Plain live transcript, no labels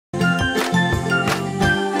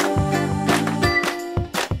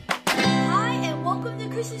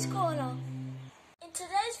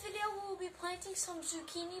planting some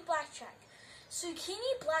zucchini blackjack.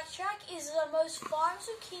 Zucchini blackjack is the most farmed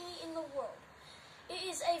zucchini in the world. It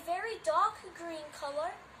is a very dark green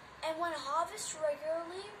color, and when harvested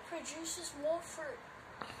regularly, produces more fruit.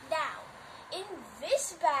 Now, in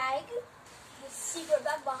this bag, the secret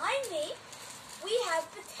bag behind me, we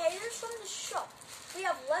have potatoes from the shop. We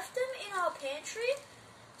have left them in our pantry,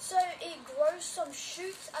 so it grows some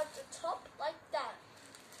shoots at the top like that.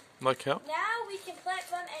 Like how? Now we can plant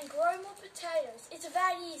them and grow more potatoes. It's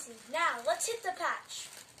very easy. Now, let's hit the patch.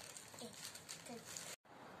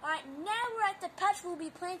 Alright, now we're at the patch. We'll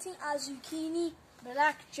be planting our zucchini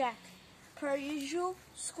blackjack. Per usual,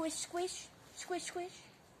 squish, squish, squish, squish.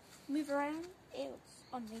 Move around. Ew,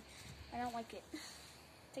 it's on me. I don't like it.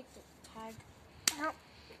 Take the tag out.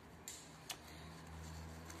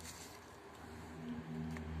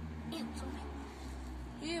 Ew, it's on me.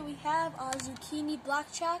 Here we have our zucchini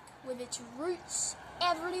blackjack with its roots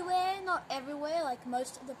everywhere. Not everywhere, like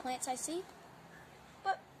most of the plants I see.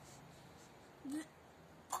 But it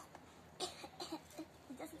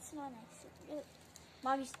doesn't smell nice.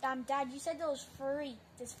 Mommy, Dad, you said there was 3.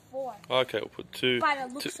 There's 4. Okay, we'll put 2. By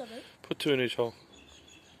the looks of it. Put 2 in each hole.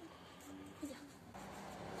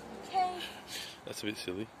 Okay. That's a bit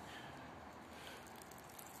silly.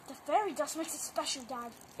 The fairy dust makes it special,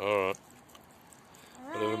 Dad. Alright.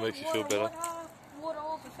 Whatever makes you feel better. Water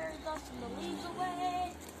all the fairy dust and the leaves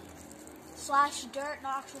away. Slash dirt,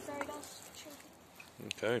 not actual fairy dust.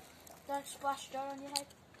 Okay. Don't splash dirt on your head.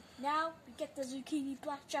 Now we get the zucchini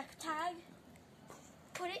blackjack tag.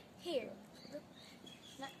 Put it here.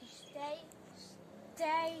 Now you stay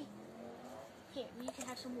here. You can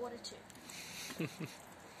have some water too.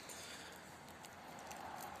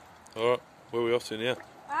 Alright, where are we off to now?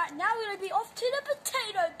 Alright, now we're going to be off to the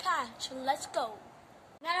potato patch. Let's go.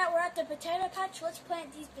 Now that we're at the potato patch, let's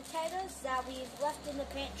plant these potatoes that we've left in the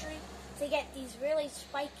pantry to get these really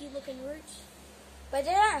spiky looking roots. But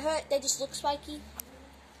they don't hurt, they just look spiky.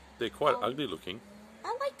 They're quite ugly looking.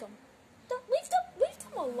 I like them. Leave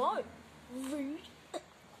them alone. Rude.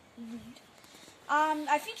 Rude.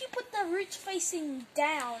 I think you put the roots facing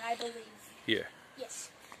down, I believe. Yeah.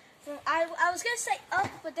 Yes. So I was gonna say up,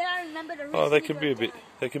 but then I remember the roots. Oh, they can be a bit.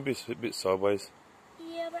 They can be a bit sideways.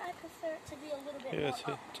 Yeah, but I prefer it to be a little bit Yeah,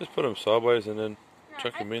 more up. just put them sideways and then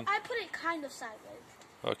chuck them in. I put it kind of sideways.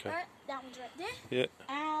 Okay. Alright, that one's right there. Yeah.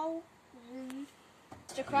 Ow. Rude.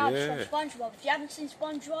 Mr. Krabs from SpongeBob. If you haven't seen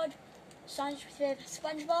SpongeBob,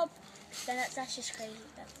 then that's just crazy.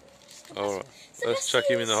 Alright, let's chuck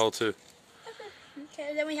him in the hole too.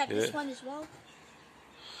 Okay, then we have this one as well.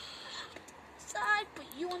 Side, put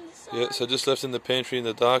you on the side. Yeah, so just left in the pantry in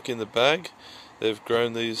the dark in the bag. They've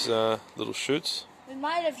grown these little shoots. We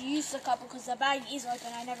might have used a couple because the bag is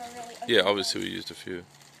open. I never really opened it. Yeah, obviously we used a few.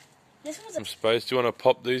 This one's Some space. Do you want to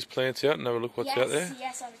pop these plants out and have a look what's out there?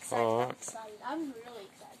 Yes, I'm excited. All right. I'm excited. I'm really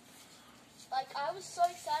excited. Like, I was so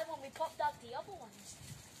excited when we popped out the other ones.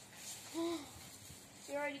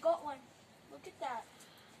 We already got one. Look at that.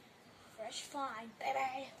 Fresh find,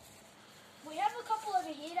 baby. We have a couple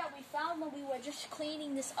over here that we found when we were just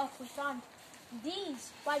cleaning this up. We found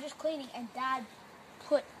these by just cleaning, and Dad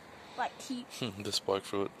put, like, the spike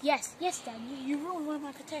fruit. Yes, Dad. You ruined one of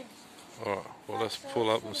my potatoes. Alright, well let's pull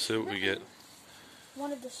up and see what we get.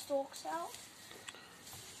 One of the stalks out.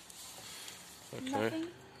 Okay. Nothing.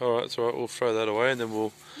 Alright, it's alright. We'll throw that away and then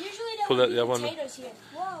we'll Usually pull there out would the be other one. potatoes here.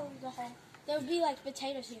 Whoa, the hole. There would be like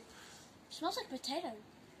potatoes here. It smells like potato.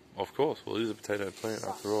 Of course, well it is a potato plant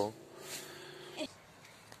after all. Now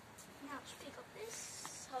let's pick up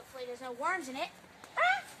this. Hopefully there's no worms in it.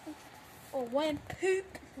 Ah! Or worm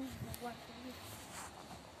poop.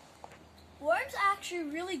 Worms are actually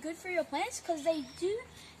really good for your plants because they do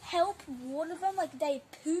help water them. Like they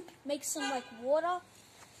poop, makes some like water.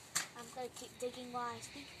 I'm gonna keep digging while I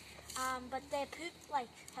speak. But their poop like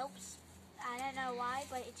helps. I don't know why,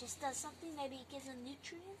 but it just does something. Maybe it gives them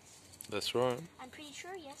nutrients. That's right. I'm pretty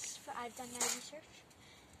sure, yes. I've done my research.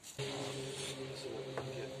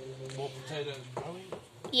 More potatoes growing.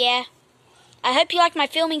 Yeah. I hope you like my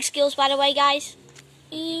filming skills, by the way, guys.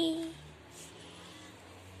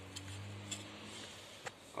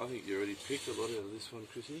 I think you already picked a lot out of this one,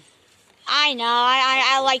 Chrissy. I know.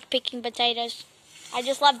 I like picking potatoes. I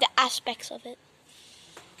just love the aspects of it.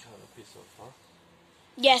 Can't piss off, huh?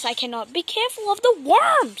 Yes, I cannot. Be careful of the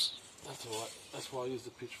worms. That's alright. That's why I use the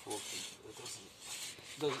pitchfork. It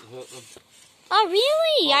doesn't hurt them. Oh,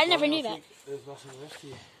 really? I never knew that. There's nothing left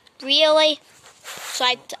here. Really? So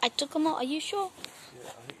I took them all. Are you sure? Yeah,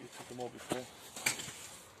 I think you took them all before.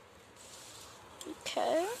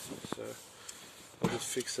 Okay. So I'll just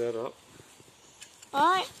fix that up.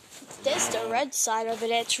 Alright. There's the red side over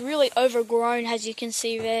there. It's really overgrown, as you can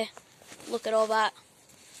see there. Look at all that.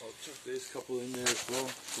 I'll chuck these couple in there as well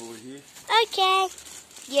over here. Okay.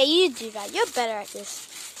 Yeah, you do that. You're better at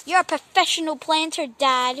this. You're a professional planter,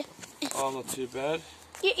 Dad. Oh, not too bad.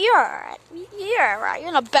 You're alright. You're alright.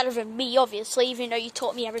 You're not better than me, obviously, even though you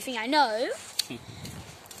taught me everything I know.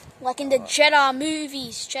 Like in the Jedi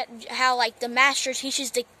movies, how like the master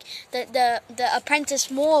teaches the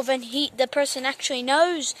apprentice more than the person actually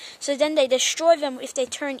knows. So then they destroy them if they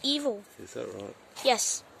turn evil. Is that right?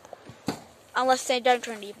 Yes. Unless they don't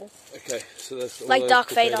turn evil. Okay, so that's all like those Dark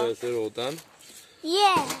potatoes, Vader. they're all done.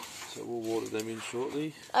 Yeah. So we'll water them in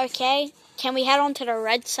shortly. Okay. Can we head on to the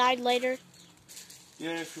red side later?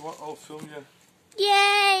 Yeah, if you want, I'll film you.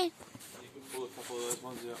 Yay! You can pull a couple of those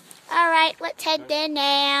ones out. Alright, let's head there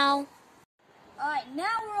now. Alright, now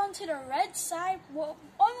we're on to the red side. We're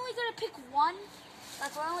only going to pick one.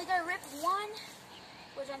 Like, we're only going to rip one,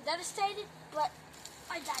 which I'm devastated, but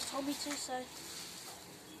my dad told me to, so.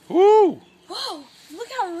 Woo! Whoa, look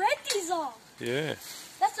how red these are. Yeah.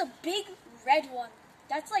 That's a big red one.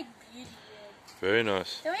 That's like beauty red. Very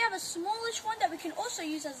nice. Then we have a smallish one that we can also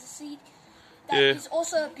use as a seed. That is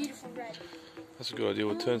also a beautiful red. That's a good idea.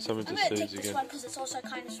 We'll turn some into I'm going to seeds take this again. one because it's also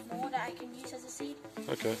kind of small that I can use as a seed.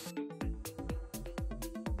 Okay.